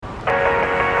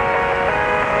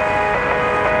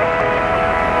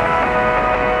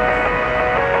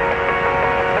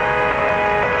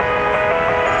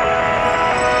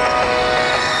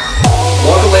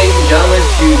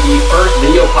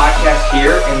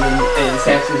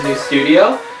his new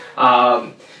studio.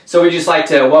 So we'd just like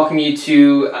to welcome you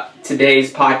to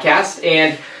today's podcast.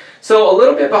 And so a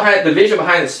little bit behind the vision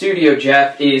behind the studio,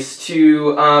 Jeff, is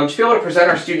to just be able to present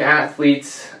our student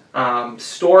athletes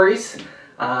stories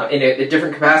in a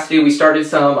different capacity. We started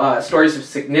some stories of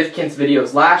significance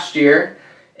videos last year,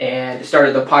 and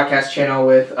started the podcast channel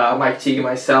with Mike Teague and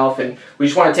myself, and we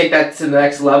just want to take that to the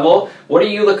next level. What are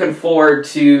you looking forward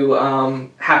to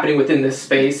happening within this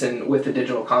space and with the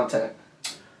digital content?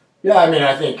 Yeah, I mean,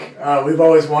 I think we've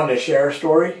always wanted to share a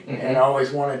story, and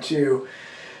always wanted to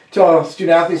tell a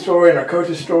student-athlete story and our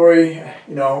coach's story,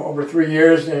 over 3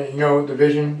 years. And, the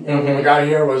vision, when we got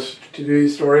here was to do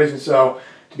these stories. And so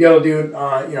to be able to do it,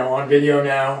 on video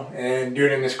now and do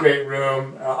it in this great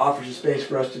room offers a space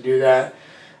for us to do that.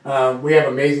 We have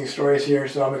amazing stories here,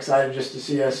 so I'm excited just to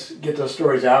see us get those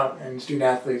stories out and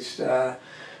student-athletes to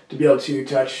be able to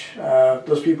touch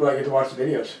those people that get to watch the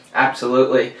videos.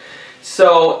 Absolutely.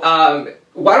 So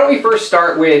why don't we first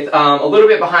start with a little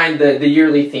bit behind the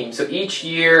yearly theme. So each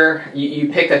year you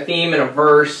pick a theme and a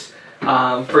verse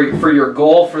for your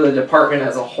goal for the department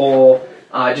as a whole.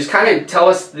 Just kind of tell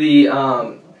us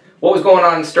what was going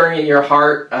on stirring in your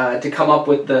heart to come up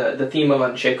with the theme of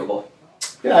Unshakable.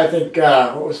 Yeah, I think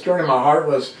what was stirring in my heart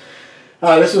was,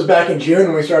 this was back in June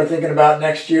when we started thinking about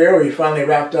next year. We finally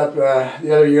wrapped up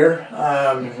the other year,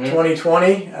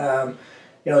 2020.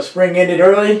 Spring ended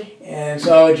early, and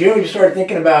so in June we started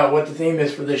thinking about what the theme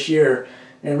is for this year.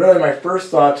 And really my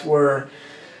first thoughts were,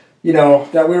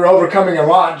 that we were overcoming a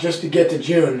lot just to get to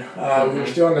June. We were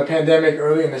still in the pandemic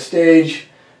early in the stage,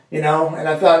 and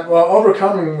I thought, well,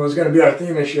 overcoming was going to be our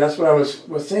theme this year. That's what I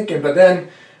was thinking. But then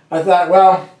I thought,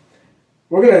 well,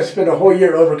 we're going to spend a whole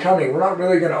year overcoming. We're not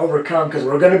really going to overcome because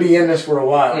we're going to be in this for a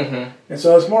while. And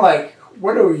so it's more like,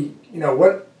 what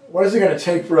is it going to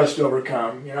take for us to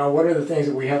overcome? What are the things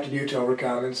that we have to do to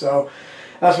overcome? And so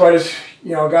that's why I just,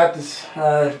 got this,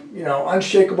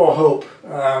 unshakable hope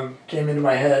came into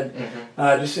my head.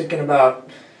 Just thinking about,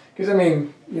 because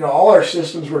all our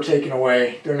systems were taken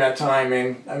away during that time.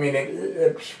 And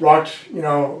it rocked,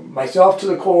 myself to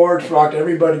the core, it's rocked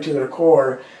everybody to their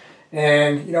core.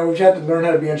 And, we've had to learn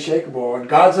how to be unshakable. And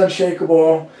God's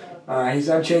unshakable. He's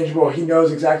unchangeable. He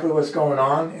knows exactly what's going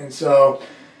on. And so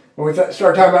when we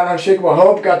started talking about unshakable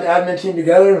hope, got the admin team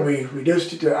together and we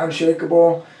reduced it to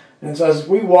unshakable. And so as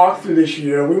we walk through this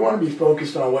year, we want to be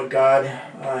focused on what God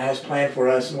has planned for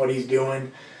us and what He's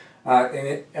doing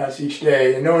in us each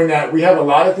day. And knowing that we have a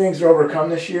lot of things to overcome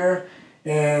this year.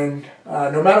 And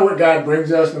no matter what God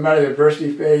brings us, no matter the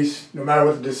adversity we face, no matter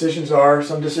what the decisions are,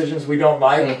 some decisions we don't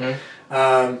like,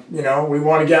 we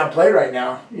want to get out and play right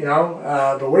now,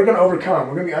 but we're going to overcome.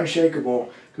 We're going to be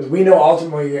unshakable because we know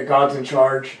ultimately that God's in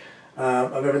charge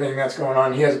of everything that's going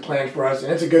on. He has a plan for us,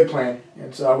 and it's a good plan.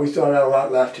 And so we still have a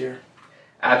lot left here.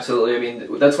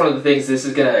 Absolutely. That's one of the things. This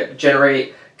is going to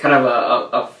generate kind of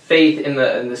a faith in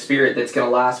the spirit that's going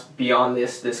to last beyond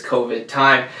this COVID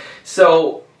time.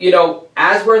 So,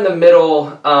 as we're in the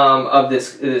middle of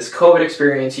this COVID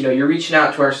experience, you're reaching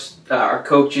out to our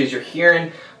coaches. You're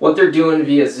hearing what they're doing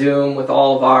via Zoom with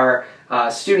all of our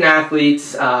student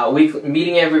athletes,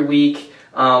 meeting every week.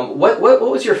 What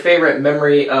was your favorite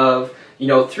memory of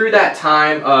through that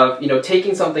time of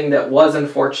taking something that was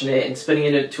unfortunate and spinning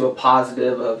it into a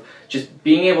positive of just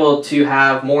being able to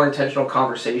have more intentional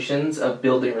conversations of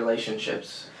building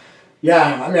relationships?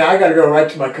 Yeah, I got to go right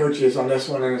to my coaches on this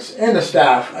one and the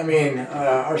staff.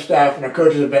 Our staff and our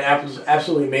coaches have been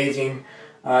absolutely amazing,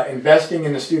 investing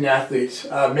in the student athletes,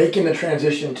 making the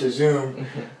transition to Zoom,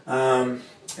 and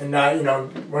not,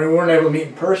 we weren't able to meet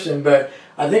in person, but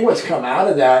I think what's come out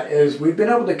of that is we've been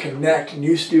able to connect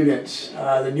new students,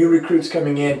 the new recruits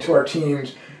coming in to our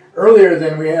teams earlier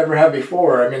than we ever have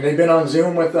before. They've been on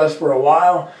Zoom with us for a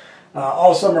while.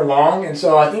 All summer long, and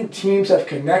so I think teams have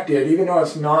connected, even though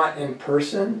it's not in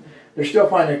person, they're still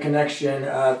finding a connection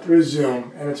through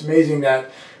Zoom, and it's amazing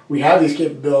that we have these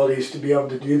capabilities to be able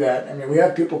to do that. We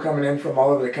have people coming in from all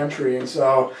over the country, and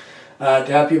so to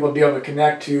have people be able to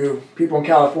connect to people in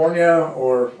California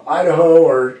or Idaho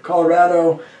or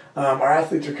Colorado, our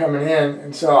athletes are coming in,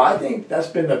 and so I think that's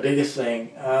been the biggest thing.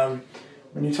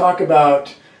 When you talk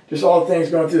about just all the things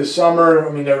going through the summer,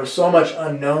 there was so much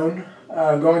unknown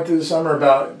going through the summer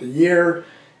about the year,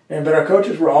 but our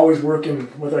coaches were always working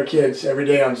with our kids every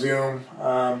day on Zoom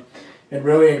and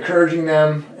really encouraging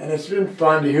them, and it's been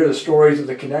fun to hear the stories of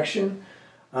the connection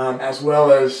as well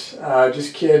as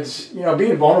just kids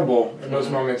being vulnerable in those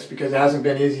moments because it hasn't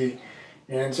been easy.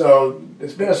 And so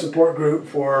it's been a support group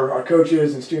for our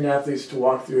coaches and student athletes to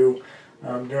walk through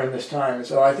during this time. And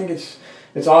so I think it's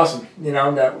awesome,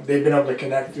 that they've been able to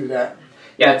connect through that.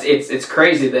 Yeah, it's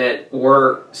crazy that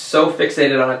we're so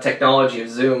fixated on a technology of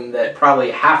Zoom that probably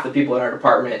half the people in our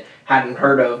department hadn't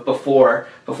heard of before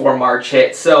March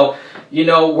hit. So,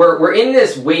 we're in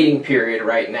this waiting period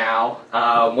right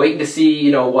now, waiting to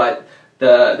see, what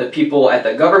the people at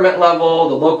the government level,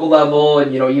 the local level,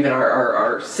 and even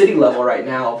our city level right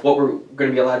now of what we're going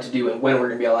to be allowed to do and when we're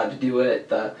going to be allowed to do it,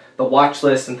 the watch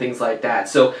list and things like that.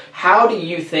 So how do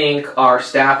you think our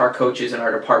staff, our coaches, and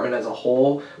our department as a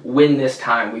whole win this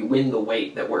time? We win the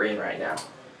wait that we're in right now.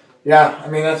 Yeah, I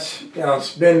mean, that's,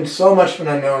 it's been so much of an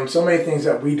unknown, so many things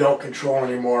that we don't control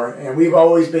anymore, and we've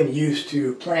always been used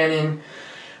to planning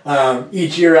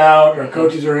each year out. Our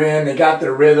coaches are in, they got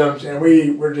their rhythms, and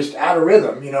we're just out of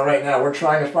rhythm. Right now we're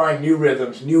trying to find new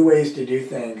rhythms, new ways to do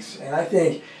things. And I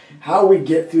think how we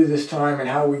get through this time and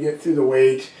how we get through the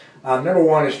wait, number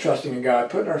one is trusting in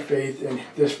God, putting our faith in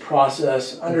this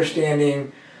process,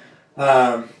 understanding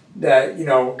that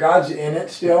God's in it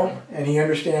still, and He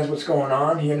understands what's going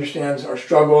on. He understands our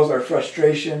struggles, our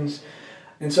frustrations.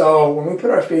 And so when we put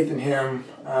our faith in Him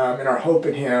and our hope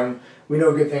in Him, we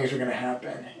know good things are going to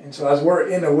happen. And so as we're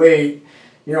in the wait,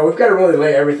 we've got to really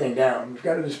lay everything down. We've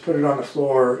got to just put it on the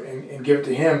floor and give it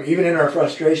to Him, even in our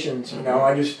frustrations.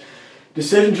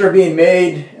 Decisions are being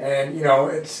made, and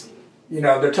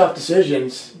they're tough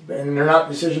decisions, and they're not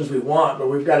decisions we want, but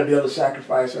we've got to be able to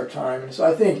sacrifice our time. And so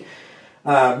I think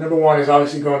number one is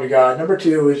obviously going to God. Number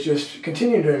two is just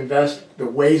continue to invest the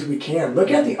ways we can.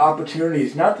 Look at the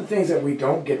opportunities, not the things that we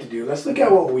don't get to do. Let's look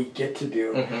at what we get to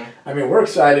do. I mean, we're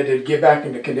excited to get back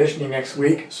into conditioning next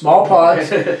week. Small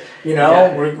pods, we're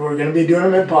going to be doing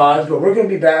them in pods, but we're going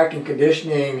to be back in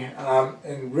conditioning.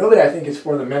 And really, I think it's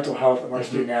for the mental health of our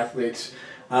student athletes.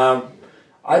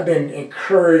 I've been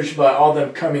encouraged by all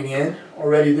them coming in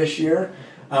already this year.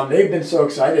 They've been so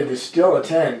excited to still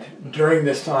attend during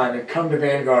this time and come to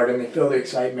Vanguard, and they feel the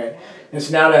excitement. And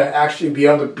so now to actually be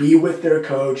able to be with their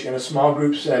coach in a small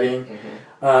group setting,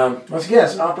 once again,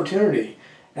 it's an opportunity.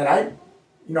 And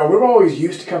we're always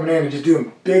used to coming in and just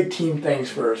doing big team things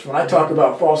first. When I talk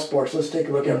about fall sports, let's take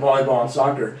a look at volleyball and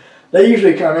soccer. They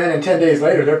usually come in, and 10 days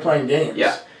later, they're playing games.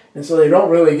 Yeah. And so they don't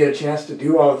really get a chance to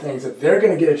do all the things that they're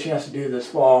going to get a chance to do this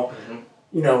fall.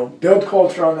 Build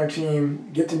culture on their team,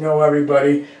 get to know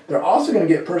everybody. They're also going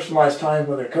to get personalized time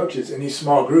with their coaches in these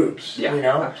small groups.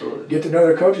 Absolutely. Get to know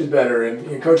their coaches better,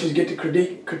 and coaches get to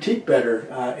critique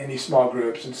better in these small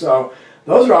groups. And so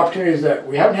those are opportunities that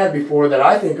we haven't had before that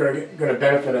I think are going to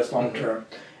benefit us long term.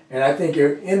 And I think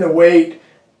in the wait,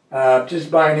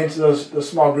 just buying into those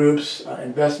small groups,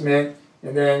 investment,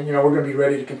 and then we're going to be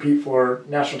ready to compete for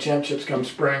national championships come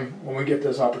spring when we get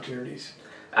those opportunities.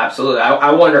 Absolutely.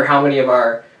 I wonder how many of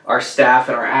our staff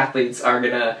and our athletes are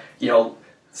going to,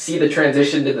 see the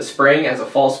transition to the spring as a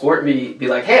fall sport and be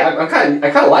like, hey, I kind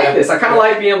of like this. I kind of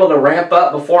like being able to ramp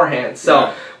up beforehand.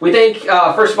 So we thank,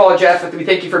 first of all, Jeff, we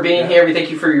thank you for being here. We thank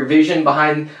you for your vision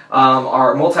behind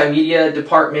our multimedia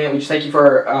department. We just thank you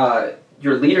for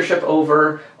your leadership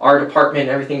over our department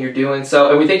and everything you're doing.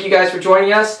 And we thank you guys for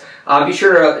joining us. Be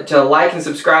sure to like and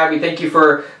subscribe. We thank you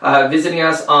for visiting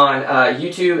us on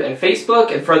YouTube and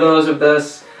Facebook. And for those of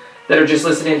us that are just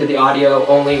listening to the audio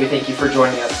only, we thank you for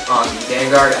joining us on the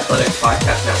Vanguard Athletics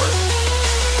Podcast Network.